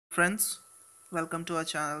Friends, welcome to our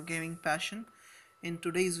channel Gaming Passion. In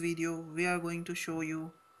today's video we are going to show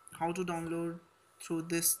you how to download through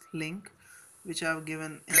this link which I have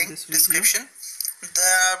given in this video. Description.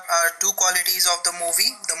 There are two qualities of the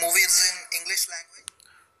movie. The movie is in English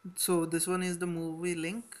language. So this one is the movie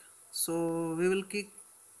link. So we will click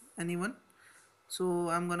anyone. So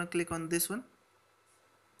I'm gonna click on this one.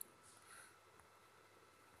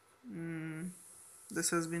 This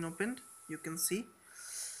has been opened. You can see.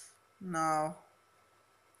 Now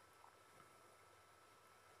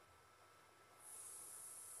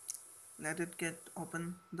let it get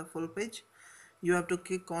open the full page. You have to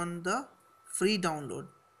click on the free download,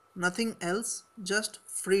 nothing else, just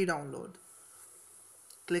free download.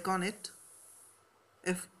 Click on it.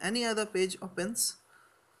 If any other page opens,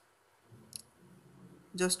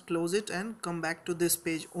 just close it and come back to this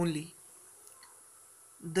page only.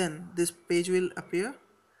 Then this page will appear.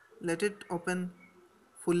 Let it open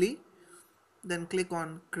fully, then click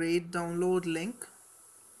on create download link.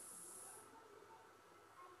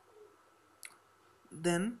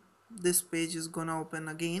 Then this page is gonna open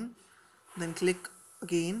again. Then click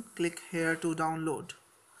again, click here to download.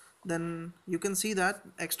 Then you can see that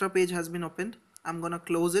extra page has been opened. I'm gonna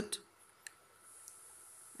close it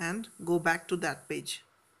and go back to that page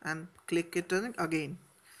and click it again.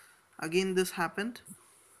 This happened,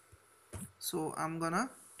 so I'm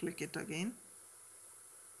gonna click it again.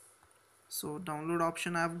 So download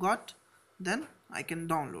option I've got, then I can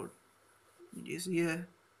download. It is here.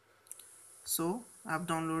 So I've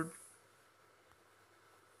downloaded.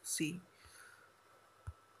 See,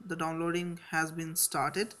 the downloading has been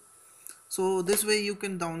started. So this way you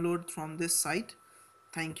can download from this site.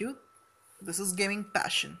 Thank you. This is Gaming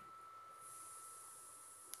Passion.